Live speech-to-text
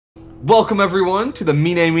Welcome everyone to the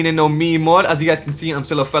Mine no Mi mod. As you guys can see, I'm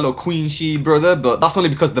still a fellow Queen Shi brother, but that's only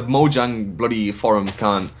because the Mojang bloody forums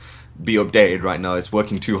can't be updated right now. It's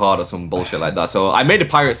working too hard or some bullshit like that. So I made a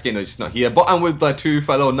pirate skin, it's just not here. But I'm with the two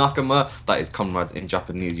fellow Nakama, that is comrades in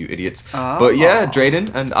Japanese, you idiots. But yeah,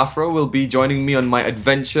 Drayden and Afro will be joining me on my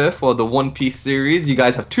adventure for the One Piece series. You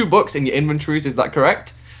guys have 2 books in your inventories, is that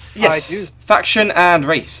correct? Yes. I do. Faction and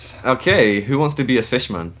race. Okay, who wants to be a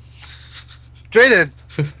fishman? Drayden!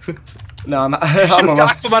 No, I'm the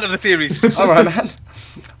alright. Aquaman of the series. Alright, man.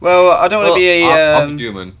 Well, I don't want to be a. I'm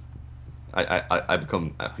human. I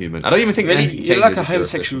become a human. I don't even think really, anything you're like changes a if you're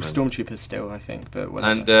homosexual fisherman. stormtrooper still, I think. But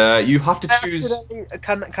whatever. And you have to choose.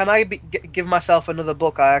 Can I give myself another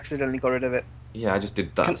book? I accidentally got rid of it. Yeah, I just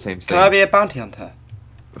did that same thing. Can I be a bounty hunter?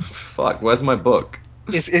 Fuck, where's my book?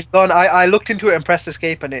 It's gone. I looked into it and pressed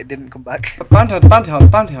escape and it didn't come back. A bounty hunter, bounty hunter,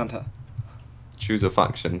 bounty hunter. Choose a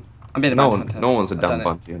faction. I'm being a bounty hunter. No one's a I've damn done it.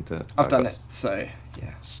 bounty hunter. I've done it, so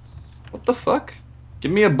yeah. What the fuck?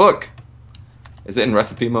 Give me a book. Is it in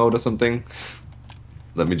recipe mode or something?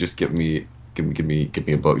 Let me just give me a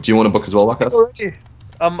book. Do you want a book as well, Wakas?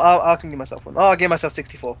 I can give myself one. Oh, I gave myself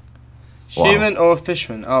 64. Wow. Human or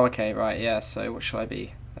fisherman? Oh, okay, right, yeah. So what should I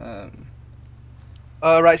be?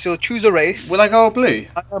 Right. So choose a race. Will I go all blue?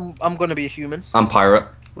 I'm gonna be a human. I'm pirate.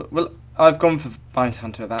 Well, I've gone for bounty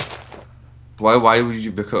hunter. That. Why would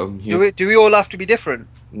you become human? Do we all have to be different?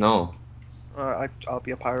 No. I'll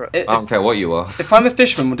be a pirate. I don't care what you are. If I'm a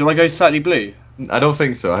fisherman, do I go slightly blue? I don't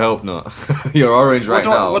think so. I hope not. You're orange right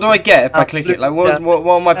now. What do I get if I click it? Like, what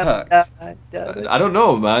are my perks? I don't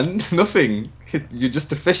know, man. Nothing. You're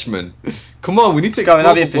just a fisherman. Come on, we need to Go and explore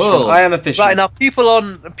I'll be a the fisherman. world. I am a fisherman. Right now,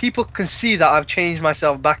 people can see that I've changed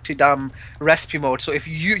myself back to damn recipe mode. So if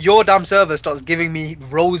your damn server starts giving me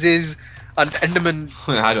roses and Enderman,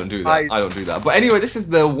 I don't do that. I don't do that. But anyway, this is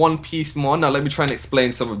the One Piece mod. Now let me try and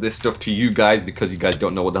explain some of this stuff to you guys because you guys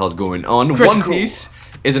don't know what the hell's going on. Critical. One Piece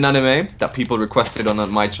is an anime that people requested on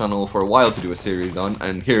my channel for a while to do a series on,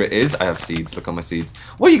 and here it is. I have seeds. Look at my seeds.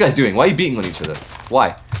 What are you guys doing? Why are you beating on each other?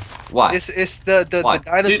 Why? Why? it's the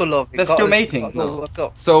dinosaur love. They're still mating.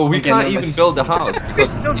 So we can't even build a house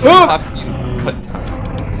because if you have seen cut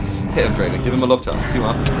down. Hit him, Drayden. Give him a love tap. See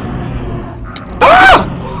what happens.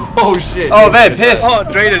 Oh shit! Oh, they're pissed. Oh,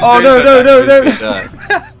 Drayden. Oh no!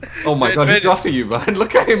 Oh my god, he's after you, man.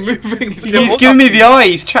 Look at him moving. He's giving me the eye.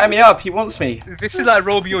 He's chatting me up. He wants me. This is like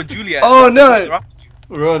Romeo and Juliet. Oh no!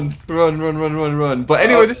 Run. But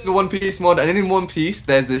anyway, this is the One Piece mod, and in One Piece,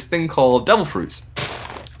 there's this thing called devil fruits.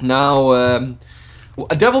 Now,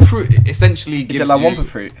 a devil fruit essentially gives Is it like you... Wumpa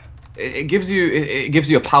fruit? It gives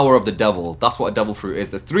you a power of the devil. That's what a devil fruit is.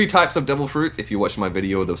 There's 3 types of devil fruits. If you watched my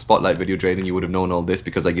video, the spotlight video, Drayden, you would have known all this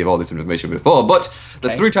because I gave all this information before. But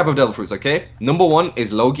the 3 types of devil fruits, okay? Number 1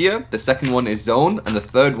 is Logia, the second one is Zone, and the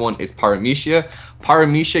third one is Paramecia.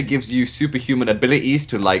 Paramecia gives you superhuman abilities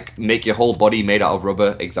to like make your whole body made out of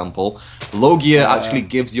rubber, example. Logia actually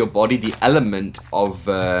gives your body the element of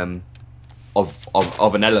an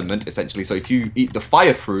element, essentially. So if you eat the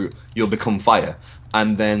fire fruit, you'll become fire.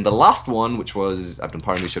 And then the last one, which was, I've done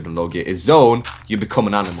Paramecia, I've done Logia, is Zone. You become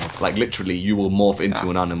an animal. Like, literally, you will morph into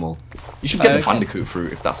an animal. You should get the Bandicoot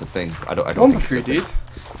fruit, if that's a thing. I don't Wumpa think fruit, dude.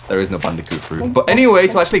 There is no Bandicoot fruit. But anyway,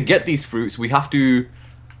 to actually get these fruits, we have to...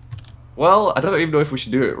 Well, I don't even know if we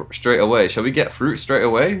should do it straight away. Shall we get fruit straight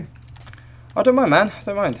away? I don't mind, man. I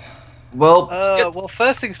don't mind. Well, well,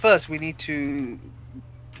 first things first, we need to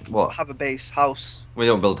have a base house. We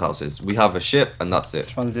don't build houses. We have a ship, and that's it.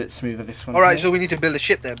 This runs it smoother. This one. Alright, so we need to build a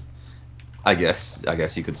ship then. I guess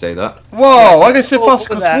you could say that. Whoa! I go so fast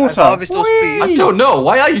across water. Harvest those trees. I don't know.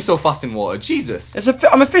 Why are you so fast in water? Jesus.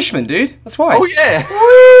 I'm a fisherman, dude. That's why. Oh yeah.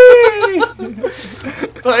 Whee!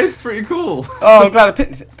 That is pretty cool. Oh, I'm glad I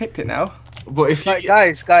picked it now. But if you... Right,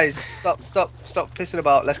 guys, stop pissing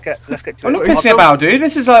about. Let's get to I'm it. not pissing about, dude.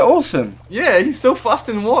 This is like awesome. Yeah, he's so fast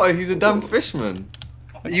in water. He's a damn fishman.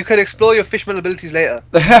 You can explore your fishman abilities later.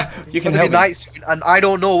 You can It's help me. night soon, and I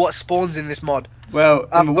don't know what spawns in this mod. Well, in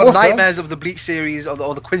I've the got water. nightmares of the Bleach series or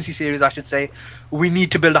the Quincy series, I should say. We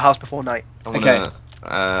need to build a house before night. I'm gonna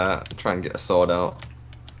try and get a sword out.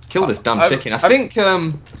 Kill this damn chicken. I think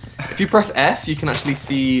if you press F, you can actually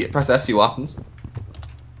see... Press F, see what happens.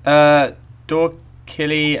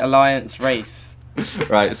 Dorkili Alliance race.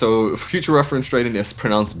 Right, so future reference training is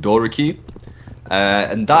pronounced Doriki.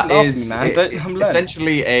 And that Laugh at is me, man. it's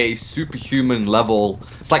essentially a superhuman level.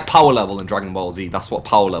 It's like power level in Dragon Ball Z. That's what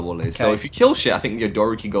power level is. So Okay. if you kill shit, I think your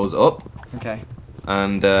Doriki goes up. Okay.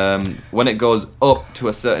 And when it goes up to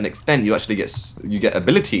a certain extent, you actually get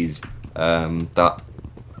abilities that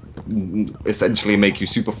essentially make you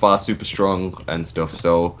super fast, super strong, and stuff.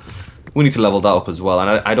 So We need to level that up as well, and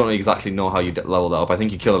I don't exactly know how you level that up. I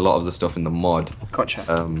think you kill a lot of the stuff in the mod. Gotcha.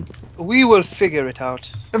 We will figure it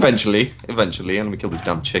out. Eventually, and we kill this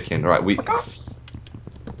damn chicken. Right,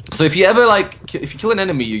 So if you ever if you kill an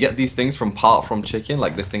enemy, you get these things from chicken,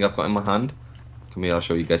 like this thing I've got in my hand. Come here, I'll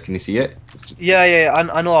show you guys. Can you see it? Yeah.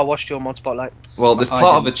 I know. I watched your mod spotlight. Well, this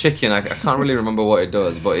part of the chicken, I can't really remember what it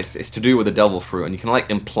does, but it's to do with the devil fruit, and you can like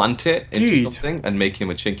implant it into something and make him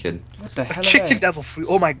a chicken. What the hell? A chicken devil fruit.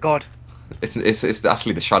 Oh my god. It's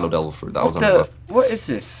actually the shadow devil fruit that I was on about. What is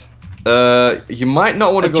this? You might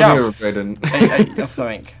not want to go near it, Brayden. Or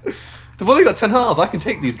something. They've only got 10 health. I can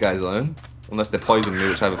take these guys on, unless they poison me,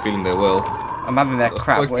 which I have a feeling they will. I'm having their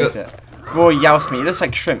crap. What is it? Raw youse meat. It looks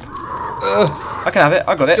like shrimp. I can have it.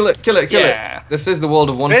 I got it. Kill it. This is the world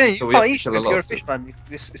of wonders. Brayden, so you we have can't to eat kill a shrimp. lot You're a of stuff. fish man.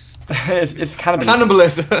 This It's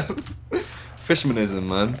cannibalism. Cannibalism. Fishmanism,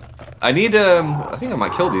 man. I need I think I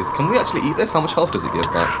might kill these. Can we actually eat this? How much health does it give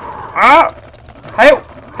back? Ah!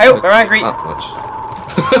 Help! They're angry. That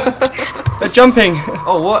much. They're jumping.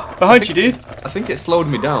 Oh, what? Behind you, dude. I think it slowed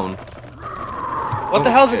me down. What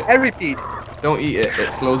the hell's an eripede? Don't eat it.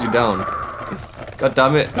 It slows you down. God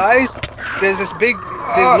damn it. Guys, there's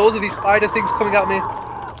loads of these spider things coming at me.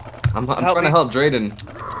 I'm trying to help Drayden.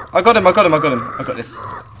 I got him. I got this.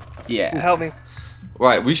 Yeah. Help me.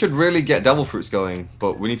 Right, we should really get devil fruits going,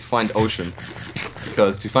 but we need to find ocean.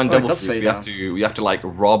 Because to find devil fruits, we have to like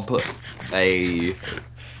rob a.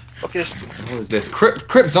 Okay. What is this?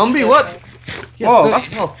 Crypt zombie? What? Yes, Whoa, that's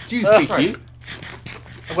Jesus Christ.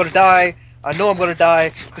 I'm gonna die. I know I'm gonna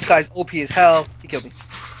die. This guy's OP as hell. He killed me.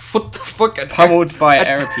 What the fuck? Pummeled by an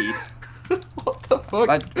eripede. What the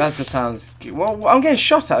fuck? That just sounds. Well, I'm getting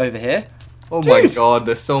shot at over here. Oh Dude. my god,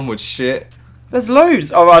 there's so much shit. There's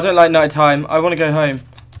loads. Oh, I don't like nighttime. I want to go home.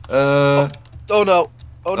 Oh no.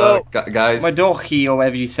 Oh no. Guys. My door key or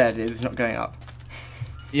whatever you said is not going up.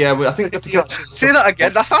 Yeah, but I think Say that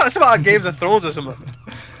again. That's about Games of Thrones or something.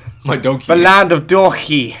 My donkey. The land of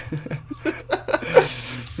Dorky.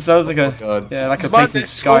 Sounds like a like a Man, place in there's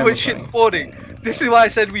so Skyrim. much shit spawning. This is why I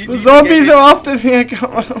said we. The zombies are after me. I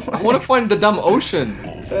can't run away. I want to find the damn ocean.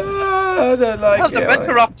 I don't like How's it. a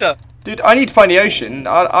Venturaptor? Dude, I need to find the ocean.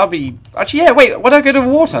 I'll be actually. Yeah, wait. Why don't I go to the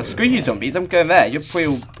water? Screw you, zombies. I'm going there. You're probably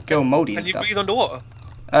all going moldy Can and you stuff. breathe underwater?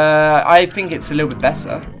 I think it's a little bit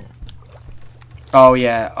better. Oh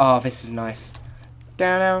yeah. Oh, this is nice.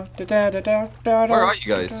 Where are you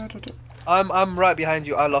guys? I'm right behind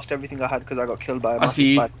you. I lost everything I had because I got killed by a I massive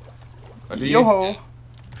see you. spider. Yo-ho.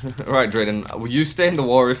 Right, Drayden. Will you stay in the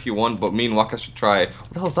water if you want, but me and Waka should try.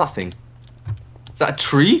 What the hell is that thing? Is that a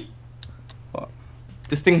tree? What?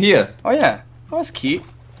 This thing here. Oh yeah. Oh, that's cute.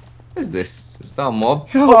 What is this? Is that a mob?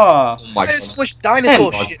 Oh. Oh my There's god. so much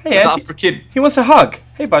dinosaur God. shit. Hey, Is that Ed. for kid? He wants a hug.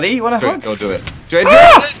 Hey, buddy. You want a Drayden, hug? go do it. Drayden.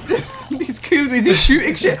 Ah! He's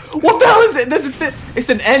shooting shit. What the hell is it? There's a thing. It's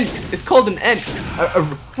an ant. It's called an ant.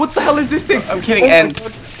 What the hell is this thing? I'm killing my ants.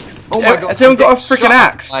 God. Oh my god. Has anyone got a freaking Shot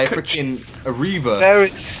axe? by freaking a reaver. There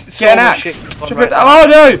is so Get an much axe. shit. Chop it- Oh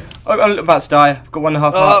no! Oh, I'm about to die. I've got 1.5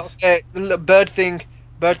 hearts. Okay, bird thing.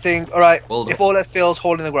 Alright, Well done. if all else fails,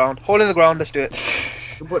 hole in the ground. Hole in the ground, let's do it.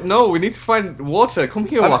 But no, we need to find water. Come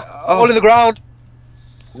here, Waka. Oh. Hole in the ground.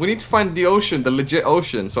 We need to find the ocean, the legit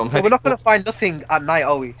ocean. So I'm But heading. we're not gonna find nothing at night,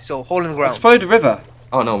 are we? So hole in the Let's ground. follow the river.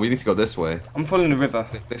 Oh no, we need to go this way. I'm following the river.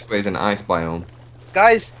 This way is an ice biome.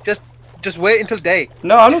 Guys, just wait until day.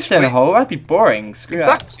 No, I'm not staying in a hole. That'd be boring. Screw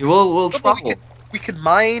Exactly. We'll No, but travel. we can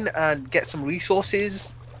mine and get some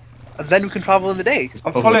resources, and then we can travel in the day. that.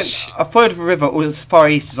 I'm Oh, following. shit. I followed the river all as far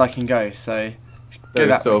east as I can go. So go There's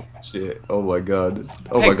that so way. much shit. Oh my god.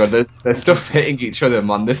 Oh my Pigs. god. There's stuff hitting each other,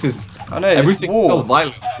 man. This is I know. It's everything's war. so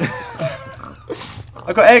violent.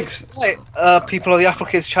 I got eggs. Right, people of the Afro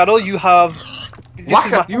Kids channel, you have. This is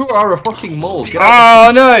Waka, my- you are a fucking mole. Get out.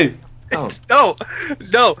 Oh no! Oh.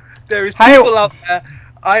 No, there is Hey, people out there.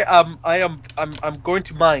 I'm going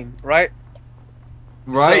to mine, right?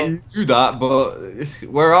 Right, So- you do that, but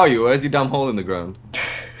where are you? Where's your damn hole in the ground?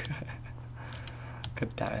 God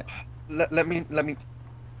damn it! Let me.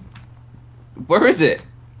 Where is it?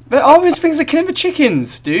 But all these things are killing the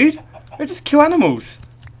chickens, dude. They just kill animals.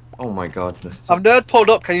 Oh my god. That's... I'm nerd pulled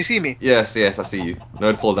up. Can you see me? Yes, I see you.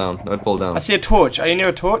 Nerd pull down. Nerd pull down. I see a torch. Are you near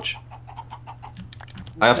a torch?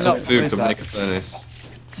 I have some No, food what is to that? make a furnace.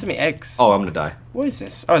 Send me eggs. Oh, I'm gonna die. What is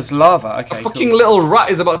this? Oh, it's lava. Okay. A fucking cool. little rat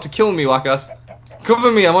is about to kill me, Wakas.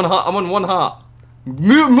 Cover me. I'm on 1 heart.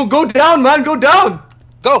 Move, go down, man. Go down.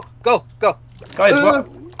 Go. Guys, what?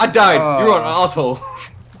 I died. You're an Oh. asshole.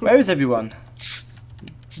 Where is everyone?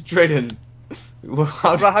 Drayden.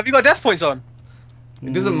 How Right, have you got death points on?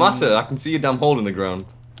 It doesn't matter. I can see a damn hole in the ground.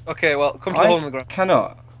 Okay, well, come to the hole in the ground.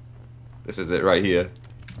 Cannot. This is it right here.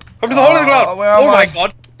 Come to the hole in the ground. where am Oh my I?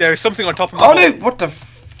 god, there is something on top of the Oh hole. no! What the?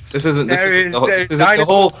 This isn't. This There isn't. is- The, there this is isn't your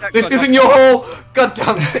hole. dinosaur sex This on isn't top. your hole. God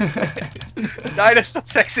damn it! Dinosaur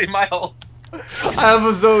sex in my hole. I have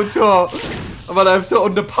a zone tour, but I'm so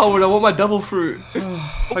underpowered. I want my devil fruit.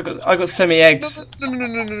 I got so many eggs.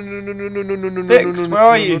 No. Vix, where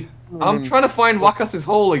are you? I'm trying to find Wakas's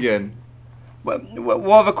hole again. What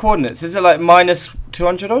are the coordinates? Is it like minus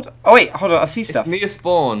 200 odd? Oh wait, hold on. I see stuff. It's near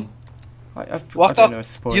spawn. I don't know Waka, if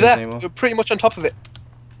spawn you is there? anymore. You're pretty much on top of it.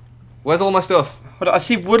 Where's all my stuff? Hold on, I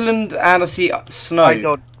see woodland and I see snow. I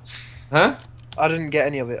don't. Huh? I didn't get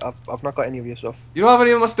any of it. I've not got any of your stuff. You don't have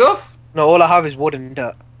any of my stuff? No, all I have is wood and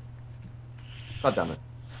dirt. God damn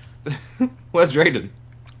it. Where's Drayden?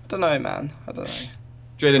 I don't know, man. I don't know.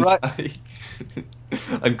 Drayden, Right.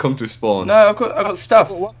 and come to spawn. No, I've got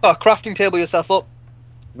stuff. Waka, crafting table yourself up.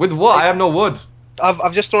 With what? I have no wood.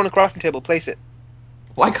 I've just thrown a crafting table. Place it.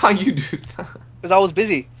 Why can't you do that? Because I was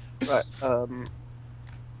busy. Right.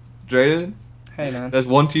 Drayden, Hey, man. there's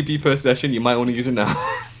 1 TP per session. You might want to use it now.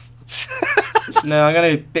 No, I'm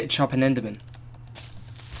gonna bitch up an Enderman.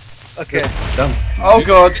 Okay. Damn. Oh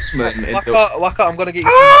god. Basement in the- Waka, I'm gonna get you.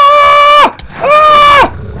 Ah!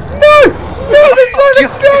 Ah! No! No!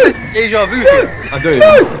 This is deja vu here. I don't even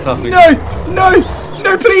know what's happening.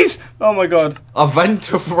 No, please! Oh my god. A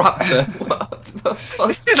Venturaptor. What the fuck?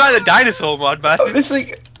 This is like the dinosaur mod, man. Oh, this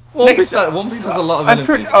like. One Piece has a lot of I'm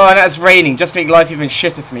pretty. enemies. Oh, and that's raining, just to make life even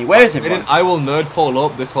shitter for me. Where is everyone? Drayden, I will nerd pole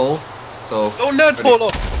up this hole. So. Don't nerd pole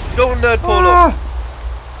up. Don't nerd pole up.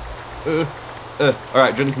 Ah!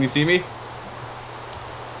 Alright, Drayden, can you see me?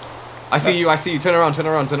 I see you, I see you. Turn around, turn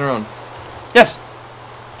around, turn around. Yes!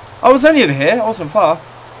 I was only over here, I wasn't far.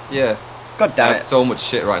 Yeah. God I damn have it. so much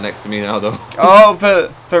shit right next to me now, though. Oh,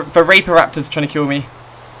 the Raporaptor's trying to kill me.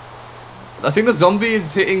 I think the zombie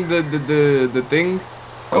is hitting the thing.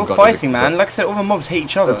 All God, fighting, there's a- man. Like I said, all the mobs hate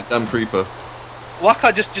each other. There's a damn creeper.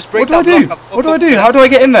 Waka, just break What do I that do? block up. What do I do? How do I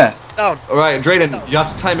get in there? Down. Alright, Drayden, you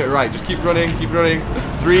have to time it right. Just keep running, keep running.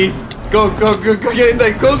 3, go, get in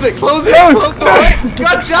there. Close it, close it, No, close the no. way.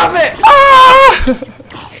 God damn it! Ah!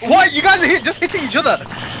 What? You guys are just hitting each other.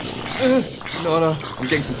 No, I'm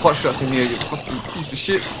getting some pot shots in here, you fucking piece of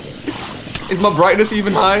shit. Is my brightness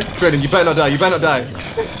even high? Drayden, you better not die, you better not die.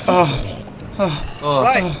 Oh,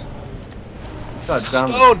 Right. God damn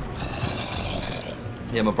it. Stone.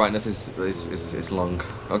 Yeah, my brightness is long.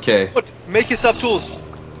 Okay. Good. Make yourself tools.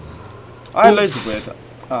 I have loads of wood.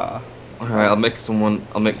 Ah. Alright, I'll make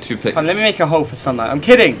 2 picks. Let me make a hole for sunlight. I'm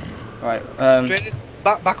kidding! Right, Drayden,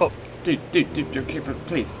 back up. dude,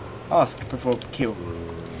 please. Ask before kill.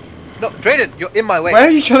 No, Drayden, you're in my way. Where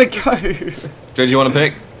are you trying to go? Drayden, you want to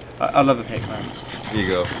pick? I love a pick, man. Here you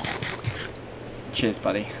go. Cheers,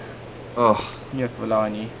 buddy. Oh, You can rely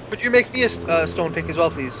on you. Could you make me a stone pick as well,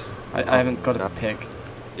 please? I haven't got a pick.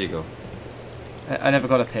 here you go. I never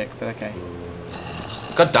got a pick, but okay.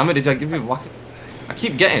 God damn it, did I give you a whack? I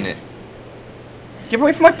keep getting it. Give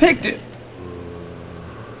away from my pick, dude!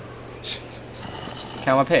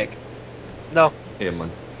 Count my pick. No. Here,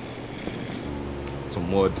 man.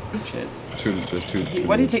 Some wood. Cheers. There's two.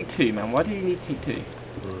 Why do you take 2, man? Why do you need to take 2?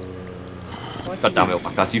 Why God damn it,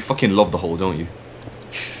 Wakas, you fucking love the hole, don't you?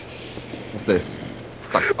 What's this?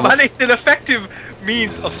 It's like, Man, it's an effective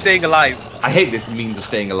means of staying alive. I hate this means of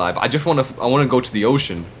staying alive. I just want to go to the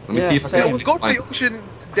ocean. Let me Yeah, see if I same. Yeah, can we'll go to find- the ocean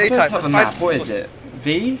I daytime. don't have a map. What is it?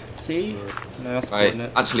 V? C? No, that's Right,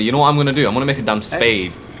 coordinates. actually, you know what I'm gonna do? I'm gonna make a damn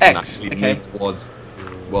spade and X, actually okay. move towards,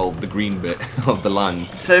 well, the green bit of the land.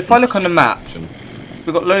 So if I look on the map,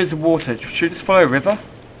 we've got loads of water. Should we just follow a river?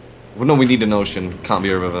 Well, no, we need an ocean. Can't be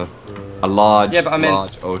a river. A large, Yeah, but I meant-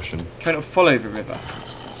 large ocean. Can we not follow the river?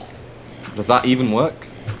 Does that even work?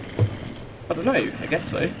 I don't know. I guess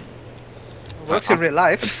so. Works in real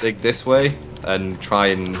life. Dig this way and try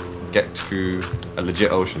and get to a legit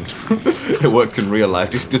ocean. It worked in real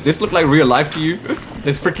life. Does this look like real life to you?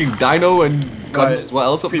 There's freaking dino and God Right. knows what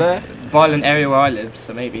else up Pretty there. violent area where I live,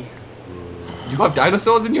 so maybe You have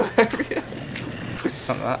dinosaurs in your area?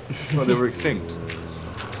 something like that. Well, they were extinct.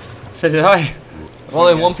 So did I. Well,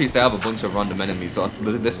 in One Piece they have a bunch of random enemies, so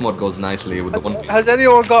this mod goes nicely with the One Piece. Has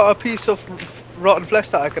anyone got a piece of rotten flesh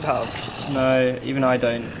that I could have? No, even I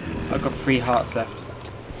don't. I've got 3 hearts left.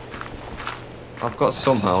 I've got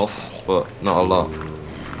some health, but not a lot.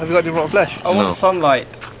 Have you got any rotten flesh? I want No.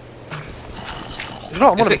 sunlight. You know, I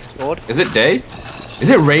want Is to it- make a sword. Is it day? Is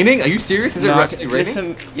it raining? Are you serious? Is it No, actually raining?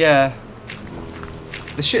 listen, yeah.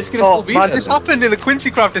 The shit's gonna Oh still be man, there. this happened in the Quincy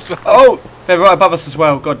Craft as well. Oh, they're right above us as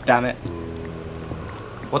well. God damn it!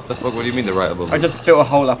 What the fuck? What do you mean they're right above I us? just built a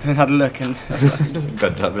hole up and had a look, and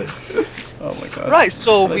God damn it. oh my god. Right,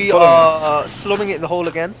 so Are they we following are slumming it in the hole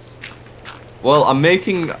again. Well, I'm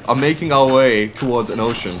making our way towards an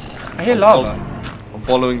ocean. I hear lava. I'm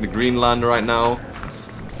following the green land right now.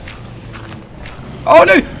 Oh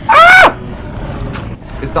no!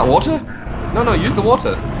 Ah! Is that water? No, no, use the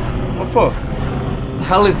water. What for? The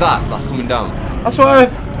hell is that? That's coming down. That's why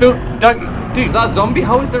I built. Dude, Is that a zombie?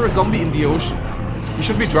 How is there a zombie in the ocean? You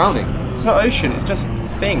should be drowning. it's not ocean. It's just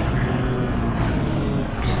thing.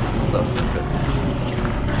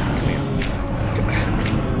 Come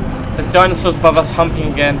here. There's dinosaurs above us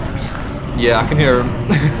humping again. Yeah, I can hear him.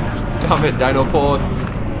 Damn it, Dinopod.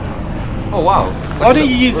 Oh wow. It's like Why a don't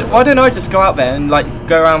you little use? river. Why don't I just go out there and like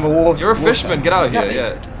go around the water? You're a fisherman. Get out of Exactly.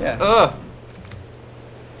 here. Yeah. Yeah.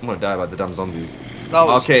 I'm gonna die by the damn zombies. That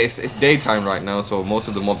was Okay, it's daytime right now, so most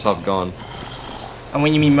of the mobs have gone. And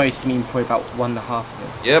when you mean most, you mean probably about 1.5 of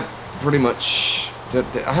them. Yep, pretty much.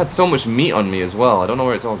 I had so much meat on me as well. I don't know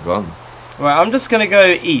where it's all gone. Right, I'm just gonna go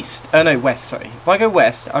east. No, west. Sorry. If I go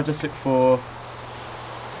west, I'll just look for.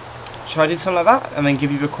 Should I do something like that and then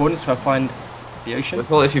give you the coordinates where I find the ocean?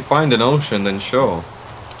 Well, if you find an ocean, then sure.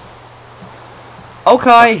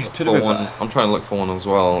 Okay, to the For river. one, I'm trying to look for one as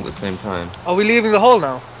well at the same time. Are we leaving the hole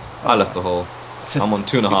now? I left the hole. So I'm on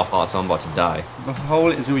 2.5 hearts, so I'm about to die. the hole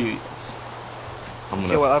is all you use. I'm Okay,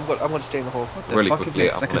 gonna well, I'm going to stay in the hole. What the Really fuck is quickly,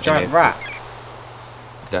 this? I'm Like a gonna giant aim. rat.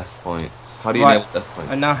 death points. How do you Right, nail death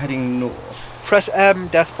points? I'm now heading north. Press M,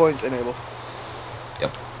 death points, enable.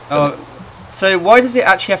 Yep. Oh, so why does it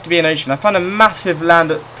actually have to be an ocean? I found a massive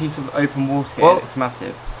piece of open water here. Well- It's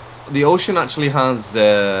massive. The ocean actually has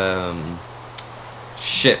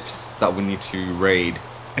ships that we need to raid.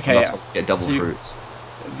 Okay, That's yeah. how we get double So- fruits.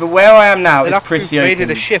 The where I am now Then is after pretty we've open.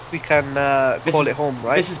 raided a ship, we can This call is- it home,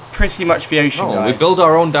 right? This is pretty much the ocean, No, guys. we build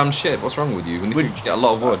our own damn ship. What's wrong with you? We need Would- to get a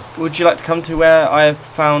lot of wood. Would you like to come to where I have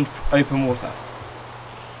found open water?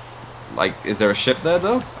 Like, is there a ship there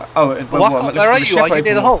though? Oh, Where are you? Are you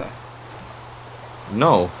near the hole?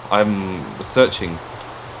 No, I'm searching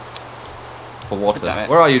for water. Damn it.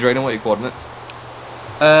 Where are you, Drayden? What are your coordinates?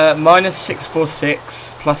 Minus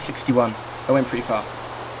 646 plus 61. I went pretty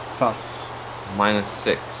fast.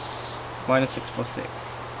 -6, Minus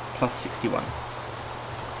 646 plus 61.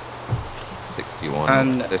 61.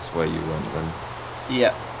 And- This way you went then.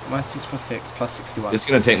 Yeah, minus 646 plus 61. It's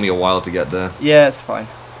gonna take me a while to get there. Yeah, it's fine.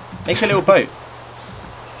 Make a little boat.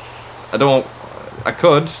 I don't. I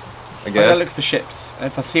could. I I'm gonna look guess. for ships. And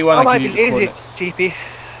if I see one, I I might can be use the lazy, coordinates. TP.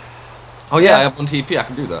 Oh yeah, Yeah. I have one TP. I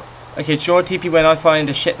can do that. Okay, do you want TP when I find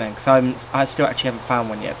a ship then? Because I still actually haven't found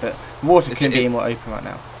one yet, but water Is can it- be more open right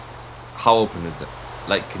now. How open is it?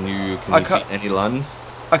 Like, can you I see can't- any land?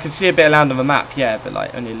 I can see a bit of land on the map, yeah, but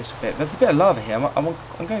like only a little bit. There's a bit of lava here. I'm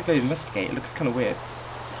going to go investigate. It looks kind of weird.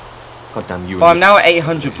 God damn you. But I'm and now your at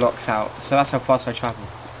 800 TPs. blocks out, so that's how fast I travel.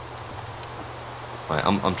 Right,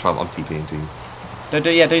 I'm TPing to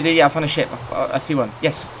you. Yeah, I found a ship. I see one.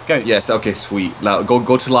 Yes, go. Yes. Okay. Sweet. Now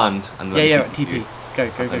go to land and then Yeah, TP. to TP. you. Go.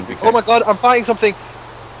 And then Oh my god, I'm fighting something.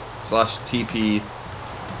 /TP.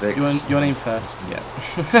 Vix. Your name first. Yeah.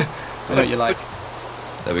 I know what you like.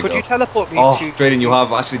 There we Could go. you teleport me Oh, to... Drayden, you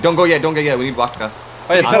have actually. Don't go yet. Don't go yet. We need Wackass.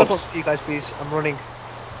 Oh, yes, Could you teleport blocks. to you guys, please? I'm running.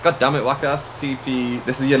 God damn it, Wackass. TP.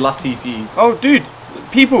 This is your last TP. Oh, dude,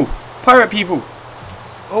 people, pirate people.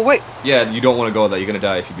 Oh wait, Yeah, you don't want to go there. You're gonna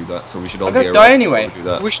die if you do that. So we should all I'm gonna gear die up anyway. before we do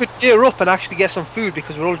that. we should gear up and actually get some food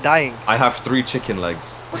because we're all dying. I have 3 chicken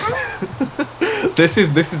legs. this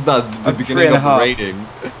is the I've beginning of the 3.5. raiding.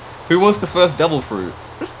 Who wants the first devil fruit?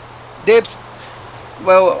 Dibs.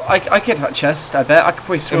 Well, I get that chest. I bet I could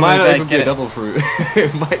probably It swim might over not there even and be get a it. devil fruit.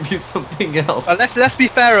 It might be something else. Let's be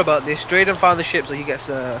fair about this. Drayden found the ship, so he gets.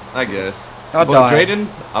 I guess. I'll but die. Drayden,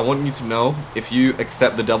 I want you to know, if you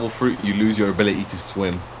accept the devil fruit, you lose your ability to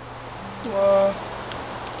swim.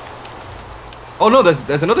 Oh no,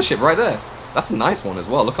 there's another ship right there. That's a nice one as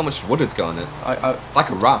well. Look how much wood it's got on it. It's like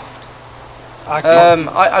a raft. I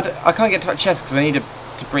can't get to that chest because I need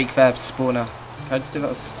to break their spawner. Can I just do that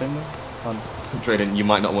with stone one? Drayden, you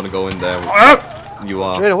might not want to go in there. You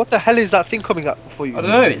are. Drayden, what the hell is that thing coming up for you? I don't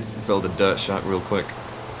know. It's Build a dirt shack real quick.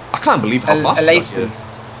 I can't believe how fast a you Layston.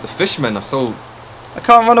 are. The fishermen are so I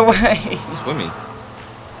can't run away. swimmy.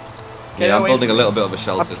 Get Yeah, I'm away building a from little bit of a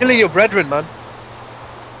shelter. I'm killing your brethren, man.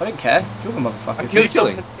 I don't care. Kill the I motherfuckers. Who are you killed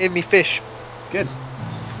killing? someone that gave me fish. Good.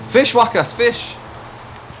 Fish, Wackass, fish!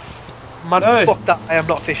 Man, No. fuck that. I am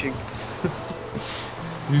not fishing.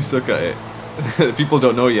 You suck at it. People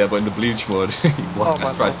don't know yet, but in the bleach mode, Wackass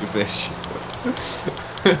man, tries to fish.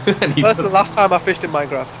 And he That's the does- last time I fished in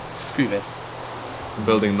Minecraft. Screw this. I'm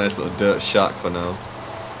building a nice little dirt shack for now.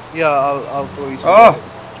 Yeah, I'll throw you. some- Oh,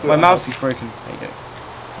 Screw my it, mouse I'll- is broken. There you go.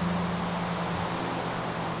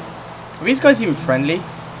 Are these guys even friendly?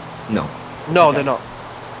 No. No, Okay. they're not.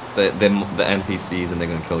 the NPCs and they're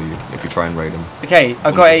gonna kill you if you try and raid them. Okay,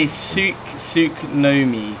 I got a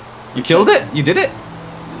Suknomi. You killed it? You did it?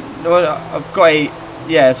 No, I've got a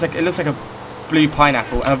it looks like a blue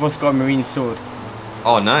pineapple, and I've also got a marine sword.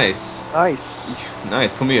 Oh, nice. Nice.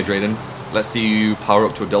 Nice. Come here, Drayden. Let's see you power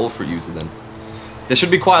up to a devil fruit user then. There should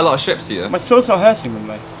be quite a lot of ships here. My sword's not hurting them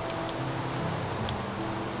though.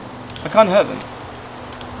 I can't hurt them.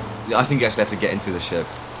 I think you actually have to get into the ship.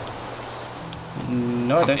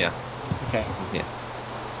 No, I don't. Yeah. Okay. Yeah.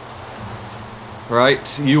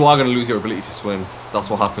 Right, you are going to lose your ability to swim. That's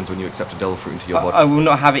what happens when you accept a devil fruit into your body. I will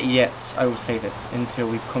not have it yet. I will save it until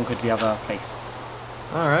we've conquered the other place.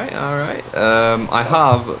 Alright, alright. I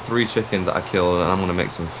have 3 chickens that I killed and I'm going to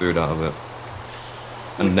make some food out of it.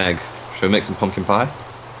 An egg. Should we make some pumpkin pie?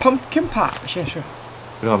 Pumpkin pie? Yeah, sure.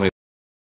 We don't have any